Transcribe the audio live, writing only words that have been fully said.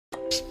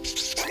So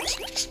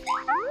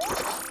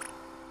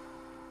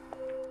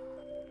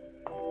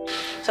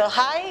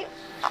hi,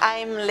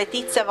 I'm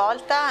Letizia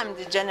Volta. I'm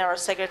the General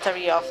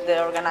Secretary of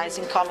the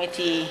organizing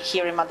committee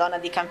here in Madonna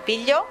di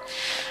Campiglio.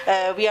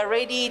 We are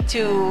ready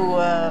to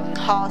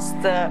host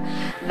the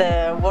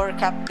World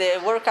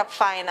Cup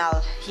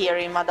final here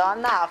in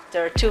Madonna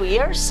after 2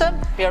 years.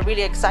 We are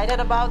really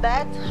excited about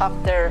that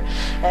after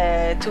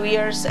 2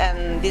 years,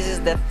 and this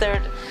is the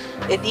third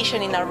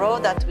edition in a row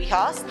that we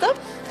host.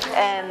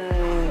 And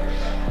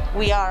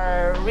we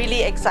are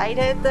really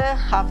excited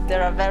after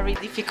a very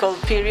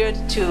difficult period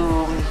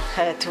to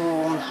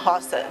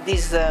host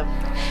this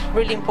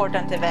really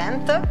important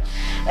event.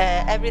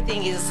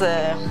 Everything is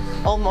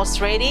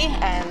almost ready,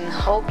 and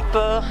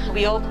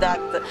we hope that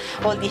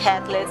all the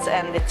athletes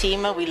and the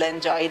team will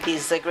enjoy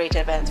this great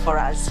event for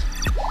us.